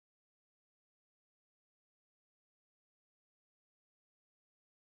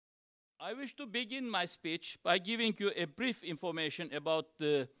I wish to begin my speech by giving you a brief information about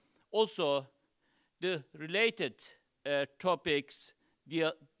also the related topics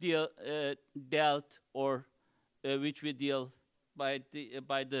dealt or which we deal by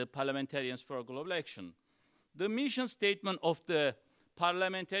the Parliamentarians for Global Action. The mission statement of the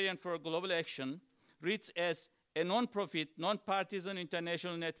Parliamentarian for Global Action reads as a non-profit, non-partisan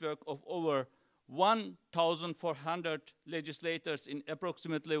international network of over 1,400 legislators in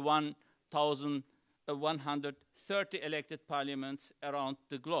approximately 1,130 elected parliaments around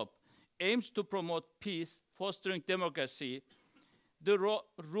the globe, aims to promote peace, fostering democracy, the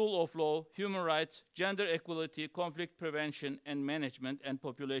rule of law, human rights, gender equality, conflict prevention and management, and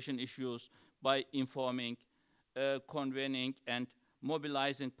population issues by informing, convening, and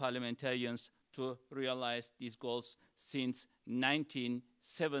mobilizing parliamentarians to realize these goals since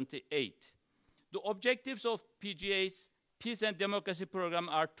 1978. The objectives of PGA's Peace and Democracy Program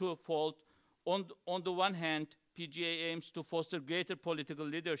are twofold. On the one hand, PGA aims to foster greater political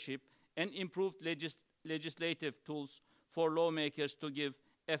leadership and improved legislative tools for lawmakers to give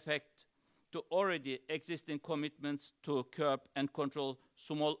effect to already existing commitments to curb and control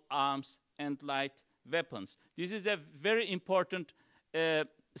small arms and light weapons. This is a very important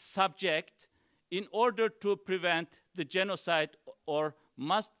subject in order to prevent the genocide or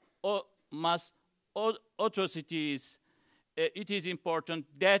mass atrocities. It is important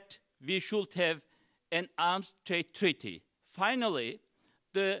that we should have an arms trade treaty. Finally,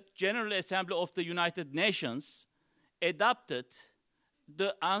 the General Assembly of the United Nations adopted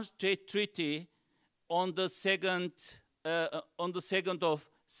the arms trade treaty on the 2nd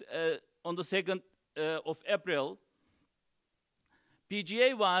of April.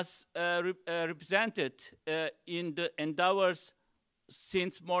 PGA was represented in the endeavors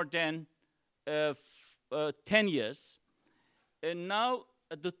since more than 10 years. And now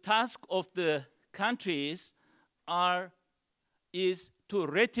the task of the countries is to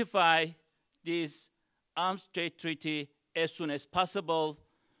ratify this arms trade treaty as soon as possible.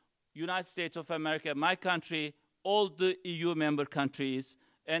 United States of America, my country, all the EU member countries,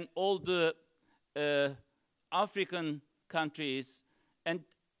 and all the African countries, and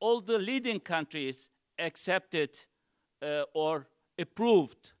all the leading countries accepted or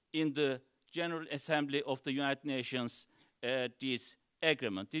approved in the General Assembly of the United Nations this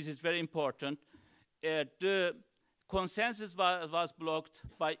agreement. This is very important. The consensus was blocked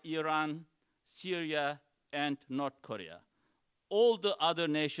by Iran, Syria, and North Korea. All the other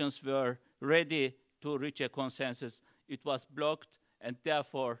nations were ready to reach a consensus. It was blocked, and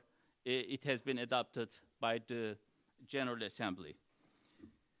therefore it has been adopted by the General Assembly.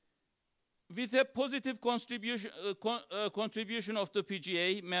 With a positive contribution of the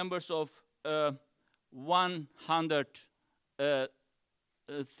PGA, members of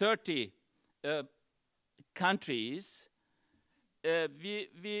 130 countries, we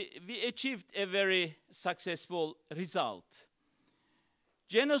achieved a very successful result.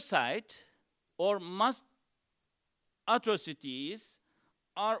 Genocide or mass atrocities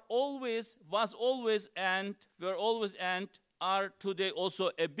were always and are today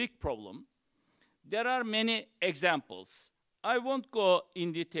also a big problem. There are many examples. I won't go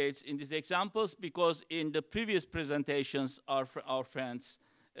in details in these examples because in the previous presentations our friends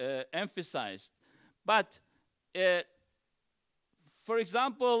emphasized. But for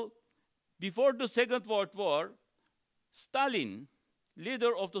example, before the Second World War, Stalin,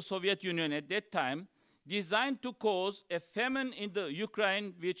 leader of the Soviet Union at that time, designed to cause a famine in the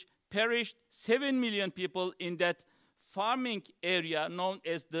Ukraine which perished 7 million people in that farming area known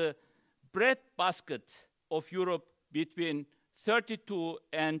as the breadbasket of Europe between 32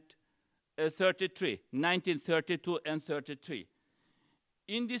 and 33, 1932 and 33.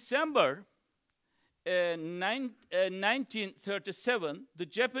 In December 1937, the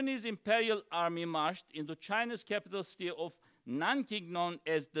Japanese Imperial Army marched into China's capital city of Nanking, known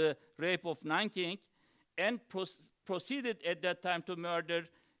as the Rape of Nanking, and proceeded at that time to murder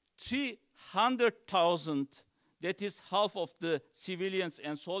 300,000, that is half of the civilians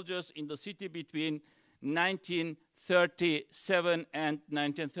and soldiers in the city between 1937 and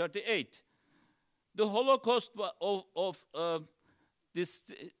 1938. The Holocaust this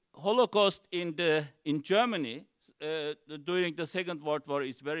Holocaust in Germany during the Second World War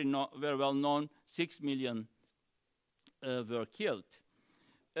is very well known. 6 million were killed.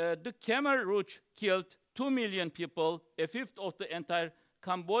 The Khmer Rouge killed 2 million people, a fifth of the entire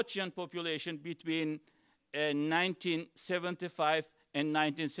Cambodian population between 1975 and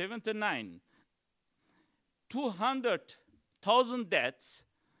 1979. 200,000 deaths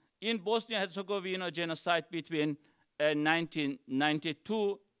in Bosnia-Herzegovina genocide between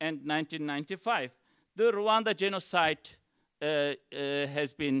 1992 and 1995. The Rwanda genocide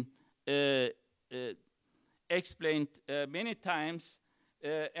has been explained many times,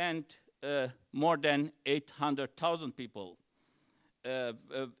 and more than 800,000 people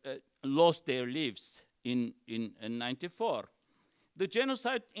lost their lives in 94. The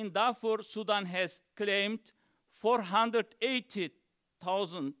genocide in Darfur, Sudan has claimed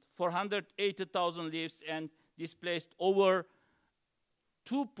 480,000 lives and displaced over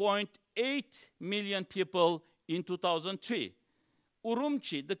 2.8 million people in 2003.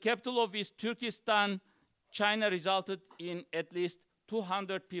 Urumqi, the capital of East Turkestan, China, resulted in at least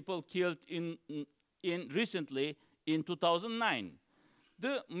 200 people killed recently in 2009.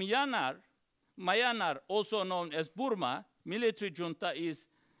 The Myanmar, also known as Burma, military junta is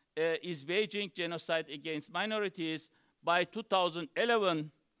waging genocide against minorities. By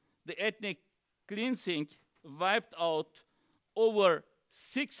 2011, the ethnic cleansing wiped out over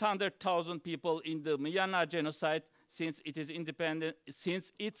 600,000 people in the Myanmar genocide since its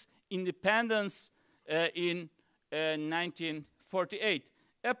independence in 1948.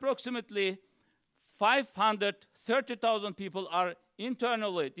 Approximately 530,000 people are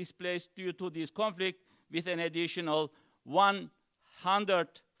internally displaced due to this conflict, with an additional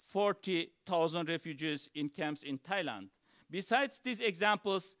 140,000 refugees in camps in Thailand. Besides these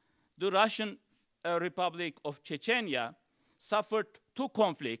examples, the Russian Republic of Chechnya suffered two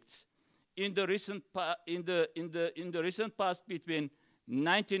conflicts in the recent past between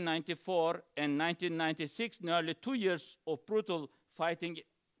 1994 and 1996, nearly 2 years of brutal fighting.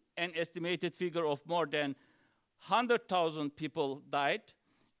 An estimated figure of more than 100,000 people died.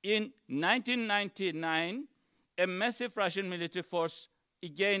 In 1999, a massive Russian military force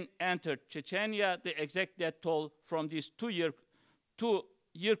again entered Chechnya. The exact death toll from this two-year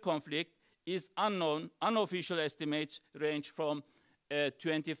conflict is unknown. Unofficial estimates range from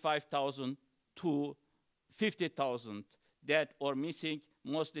 25,000 to 50,000 dead or missing,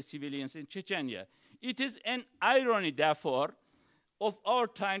 mostly civilians in Chechnya. It is an irony, therefore, of our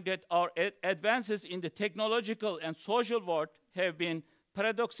time that our advances in the technological and social world have been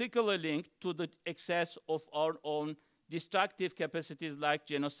paradoxically linked to the excess of our own destructive capacities like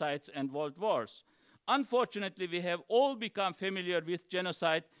genocides and world wars. Unfortunately, we have all become familiar with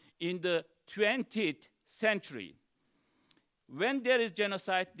genocide in the 20th century. When there is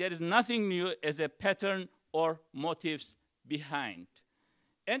genocide, there is nothing new as a pattern or motives behind.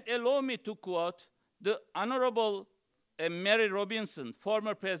 And allow me to quote the Honorable Mary Robinson,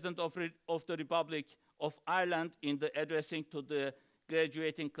 former president of the Republic of Ireland, in the addressing to the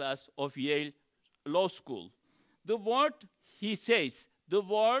graduating class of Yale Law School. The world, he says, the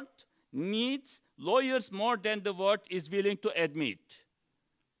world needs lawyers more than the world is willing to admit.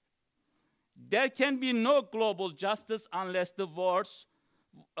 There can be no global justice unless the worst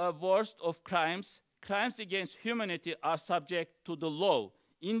of crimes against humanity, are subject to the law.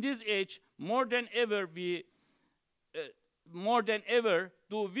 In this age, more than ever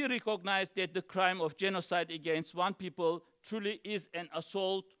do we recognize that the crime of genocide against one people truly is an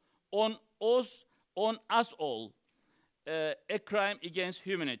assault on us all, a crime against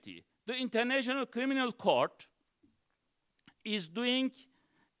humanity. The International Criminal Court is doing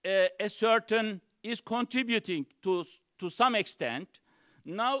is contributing to some extent.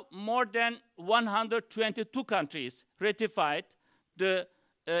 Now more than 122 countries ratified the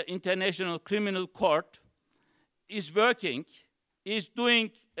International Criminal Court, is working, is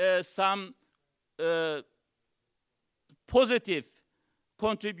doing some positive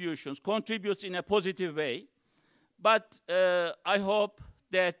contributes in a positive way. But I hope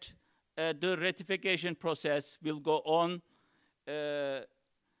that the ratification process will go on.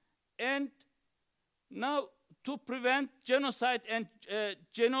 And now, to prevent genocide and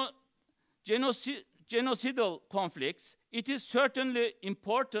genocidal conflicts, it is certainly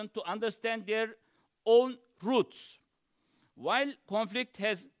important to understand their own roots. While conflict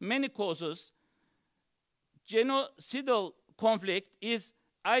has many causes, genocidal conflict is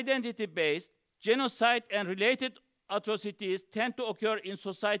identity-based. Genocide and related atrocities tend to occur in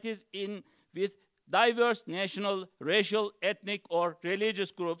societies with diverse national, racial, ethnic, or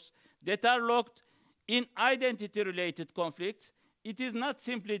religious groups that are locked in identity-related conflicts. It is not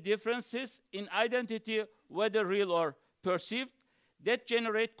simply differences in identity, whether real or perceived, that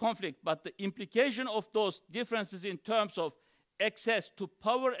generate conflict, but the implication of those differences in terms of access to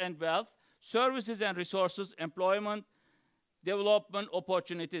power and wealth, services and resources, employment, development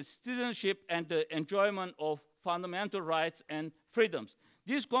opportunities, citizenship, and the enjoyment of fundamental rights and freedoms.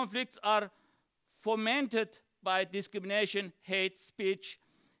 These conflicts are fomented by discrimination, hate speech,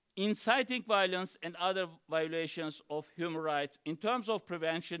 inciting violence and other violations of human rights. In terms of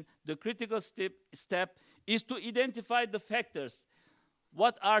prevention, the critical step is to identify the factors.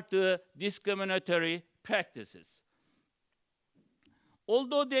 What are the discriminatory practices?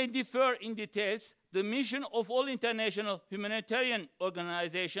 Although they differ in details, the mission of all international humanitarian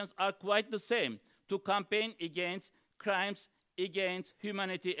organizations are quite the same: to campaign against crimes against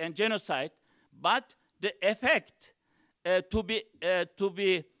humanity and genocide, but the effect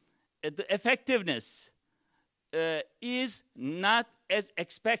the effectiveness is not as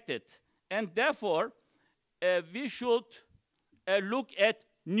expected, and therefore we should look at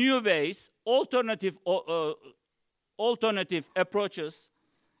new ways, alternative approaches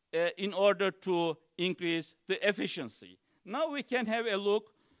in order to increase the efficiency. Now we can have a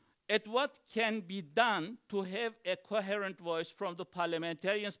look at what can be done to have a coherent voice from the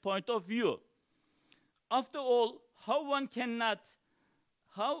parliamentarian's point of view. After all, how one cannot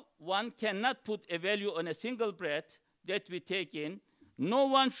put a value on a single breath that we take in, no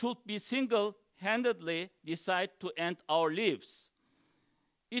one should be single-handedly decide to end our lives.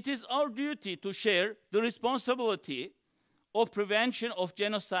 It is our duty to share the responsibility of prevention of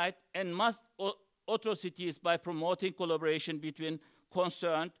genocide and mass atrocities by promoting collaboration between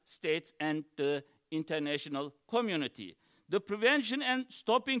concerned states and the international community. The prevention and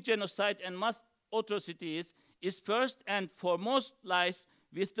stopping genocide and mass atrocities is first and foremost lies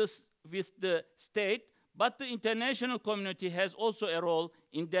with the state, but the international community has also a role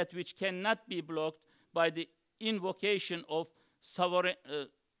in that which cannot be blocked by the invocation of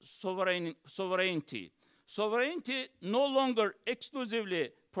sovereignty. Sovereignty no longer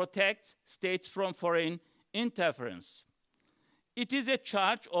exclusively protects states from foreign interference. It is a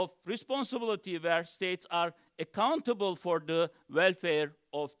charge of responsibility where states are accountable for the welfare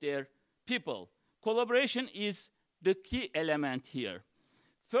of their people. Collaboration is the key element here.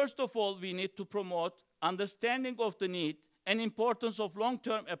 First of all, we need to promote understanding of the need and importance of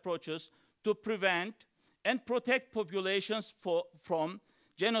long-term approaches to prevent and protect populations from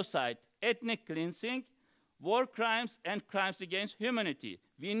genocide, ethnic cleansing, war crimes, and crimes against humanity.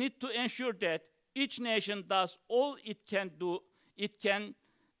 We need to ensure that each nation does all it can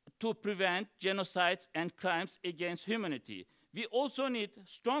to prevent genocides and crimes against humanity. We also need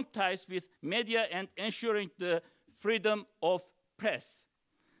strong ties with media and ensuring the freedom of press.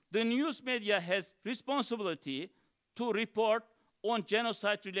 The news media has responsibility to report on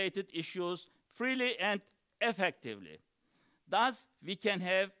genocide-related issues freely and effectively. Thus, we can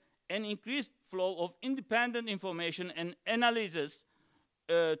have an increased flow of independent information and analysis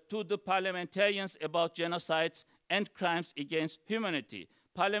to the parliamentarians about genocides and crimes against humanity.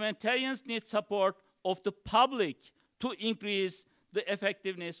 Parliamentarians need support of the public to increase the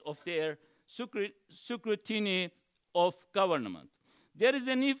effectiveness of their scrutiny of government. There is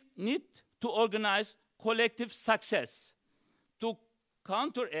a need to organize collective success to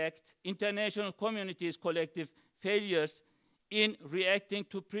counteract international community's collective failures in reacting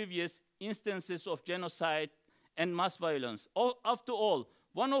to previous instances of genocide and mass violence. After all,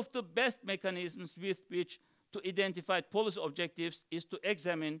 one of the best mechanisms with which to identify policy objectives is to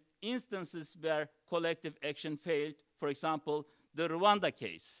examine instances where collective action failed. For example, the Rwanda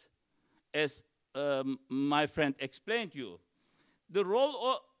case, as my friend explained to you. The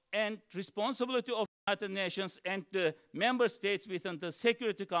role and responsibility of the United Nations and the member states within the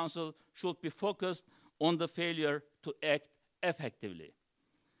Security Council should be focused on the failure to act effectively.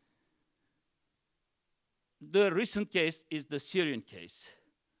 The recent case is the Syrian case.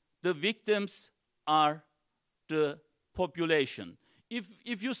 The victims are the population.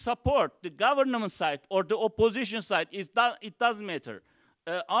 If you support the government side or the opposition side, it doesn't matter.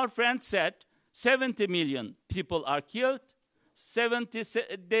 Our friend said 70 million people are killed. 70,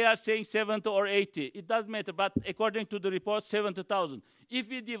 they are saying 70 or 80. It doesn't matter, but according to the report, 70,000. If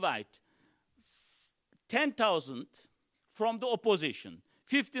we divide 10,000 from the opposition,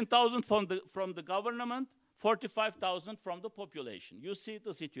 15,000 from the government, 45,000 from the population. You see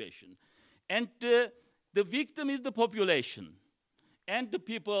the situation. And the victim is the population. And the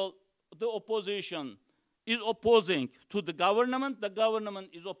people, the opposition is opposing to the government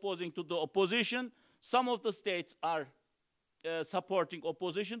is opposing to the opposition. Some of the states are supporting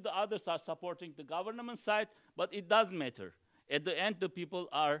opposition, the others are supporting the government side, but it doesn't matter. At the end, the people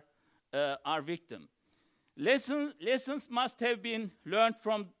are victim. Lessons must have been learned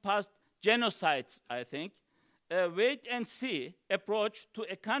from past genocides, I think. Wait and see approach to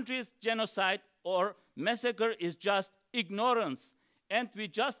a country's genocide or massacre is just ignorance, and we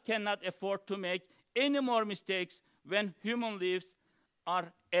just cannot afford to make any more mistakes when human lives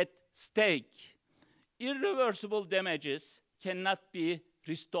are at stake. Irreversible damages cannot be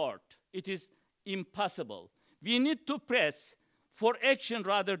restored. It is impossible. We need to press for action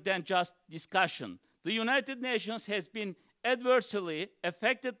rather than just discussion. The United Nations has been adversely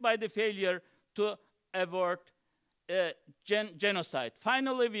affected by the failure to avert genocide.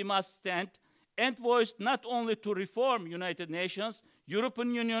 Finally, we must stand and voice not only to reform United Nations,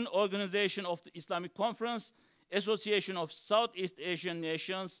 European Union, Organization of the Islamic Conference, Association of Southeast Asian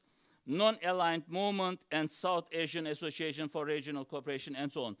Nations, Non-Aligned Movement, and South Asian Association for Regional Cooperation,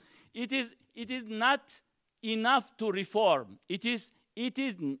 and so on. It is not enough to reform. It is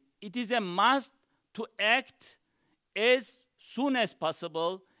a must to act as soon as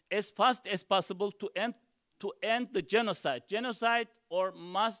possible, as fast as possible, to end the genocide. Genocide or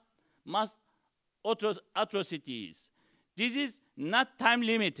mass atrocities. This is not time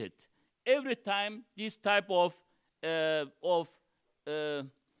limited. Every time this type of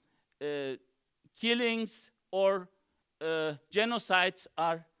killings or genocides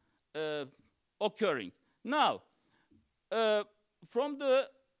are occurring. Now, from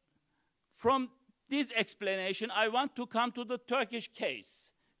this explanation, I want to come to the Turkish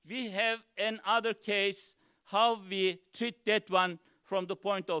case. We have another case, how we treat that one from the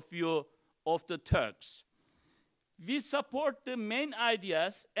point of view of the Turks. We support the main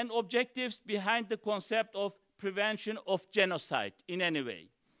ideas and objectives behind the concept of prevention of genocide in any way.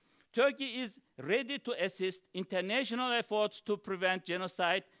 Turkey is ready to assist international efforts to prevent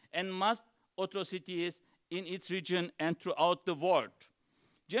genocide and mass atrocities in its region and throughout the world.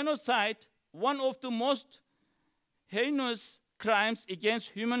 Genocide, one of the most heinous crimes against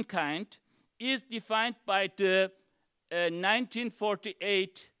humankind, is defined by the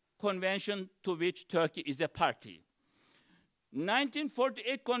 1948 Convention to which Turkey is a party.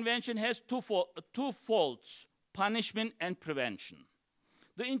 1948 Convention has two folds, punishment and prevention.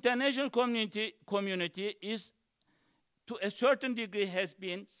 The international community is, to a certain degree, has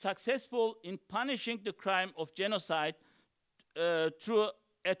been successful in punishing the crime of genocide through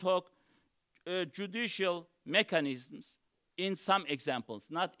ad hoc judicial mechanisms in some examples,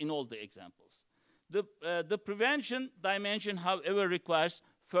 not in all the examples. The prevention dimension, however, requires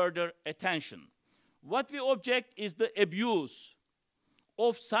further attention. What we object is the abuse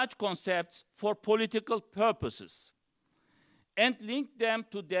of such concepts for political purposes and link them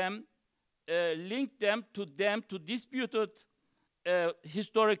to disputed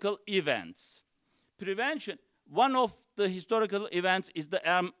historical events. Prevention, one of the historical events is the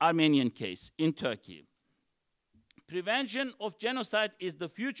Armenian case in Turkey. Prevention of genocide is the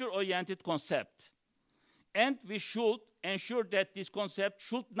future-oriented concept, and we should ensure that this concept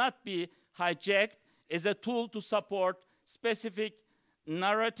should not be hijacked as a tool to support specific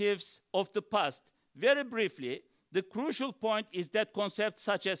narratives of the past. Very briefly, the crucial point is that concepts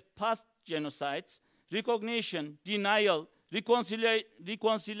such as past genocides, recognition, denial,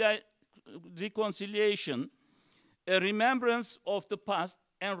 reconciliation, a remembrance of the past,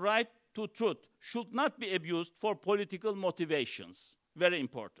 and right to truth should not be abused for political motivations. Very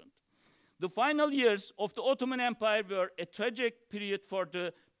important. The final years of the Ottoman Empire were a tragic period for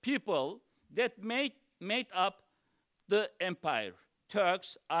the people that made up the empire.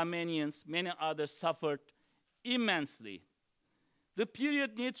 Turks, Armenians, many others suffered immensely. The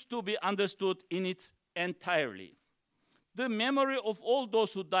period needs to be understood in its entirety. The memory of all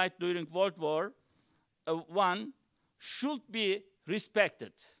those who died during World War I should be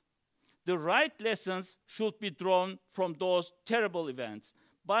respected. The right lessons should be drawn from those terrible events.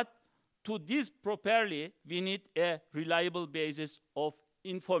 But to this properly, we need a reliable basis of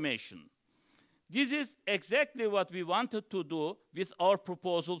information. This is exactly what we wanted to do with our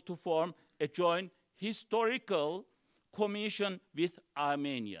proposal to form a joint historical commission with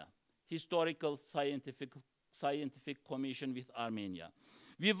Armenia, historical scientific commission with Armenia.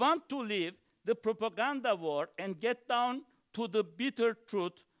 We want to leave the propaganda war and get down to the bitter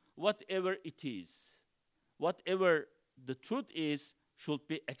truth, whatever it is. Whatever the truth is should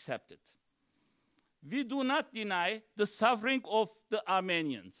be accepted. We do not deny the suffering of the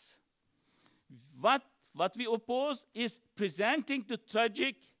Armenians. What we oppose is presenting the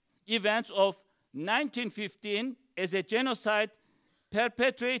tragic events of 1915 as a genocide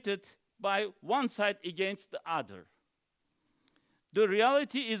perpetrated by one side against the other. The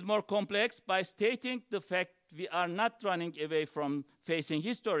reality is more complex. By stating the fact, we are not running away from facing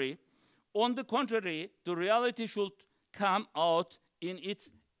history. On the contrary, the reality should come out in its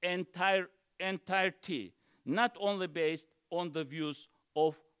entirety, not only based on the views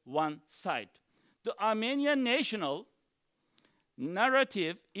of one side. The Armenian national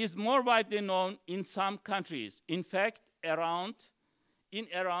narrative is more widely known in some countries. In fact, around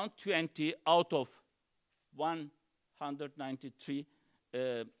 20 out of 193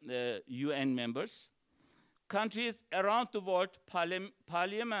 UN members. Countries around the world,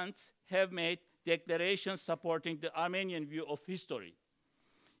 parliaments have made declarations supporting the Armenian view of history.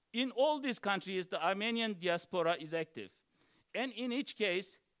 In all these countries, the Armenian diaspora is active. And in each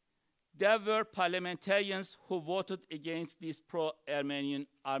case, there were parliamentarians who voted against these pro-Armenian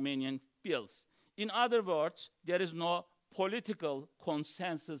bills. In other words, there is no political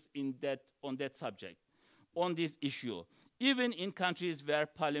consensus on that subject, on this issue, even in countries where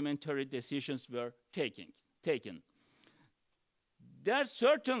parliamentary decisions were taken. There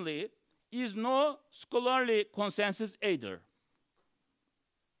certainly is no scholarly consensus either.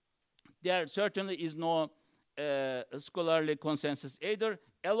 There certainly is no scholarly consensus either,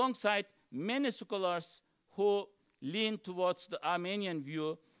 alongside many scholars who lean towards the Armenian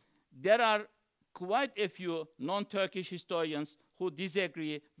view. There are quite a few non-Turkish historians who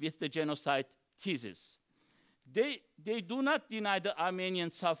disagree with the genocide thesis. They do not deny the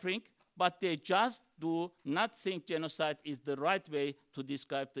Armenian suffering, but they just do not think genocide is the right way to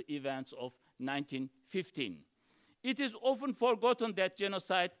describe the events of 1915. It is often forgotten that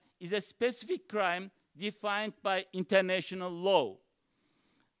genocide is a specific crime defined by international law.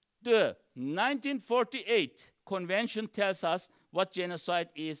 The 1948 Convention tells us what genocide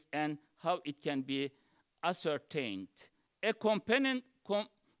is and how it can be ascertained. A competent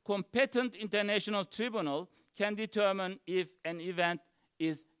international tribunal can determine if an event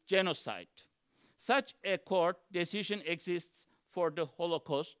is genocide. Such a court decision exists for the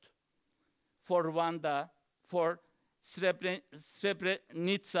Holocaust, for Rwanda, for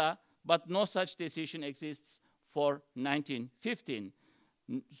Srebrenica, but no such decision exists for 1915.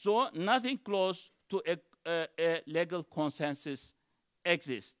 So nothing close to a legal consensus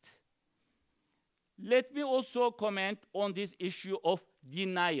exists. Let me also comment on this issue of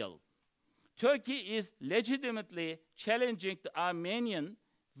denial. Turkey is legitimately challenging the Armenian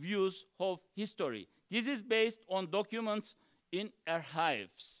views of history. This is based on documents in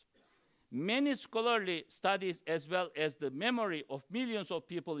archives. Many scholarly studies, as well as the memory of millions of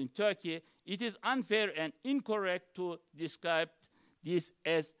people in Turkey, it is unfair and incorrect to describe this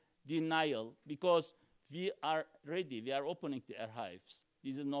as denial, because we are ready, we are opening the archives.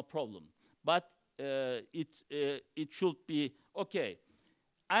 This is no problem. But it should be okay.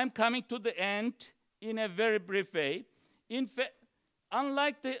 I'm coming to the end in a very brief way. In fact,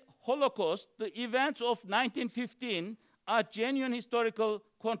 unlike the Holocaust, the events of 1915 are genuine historical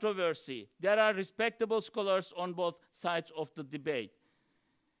controversy. There are respectable scholars on both sides of the debate.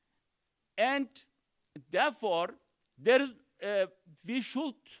 And therefore, we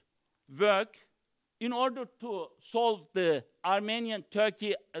should work in order to solve the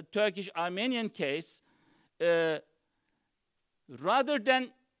Turkish-Armenian case, rather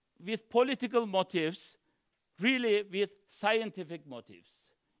than with political motives, really with scientific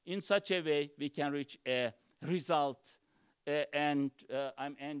motives. In such a way, we can reach a result. And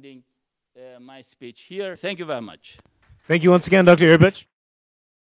I'm ending my speech here. Thank you very much. Thank you once again, Dr. Irbec.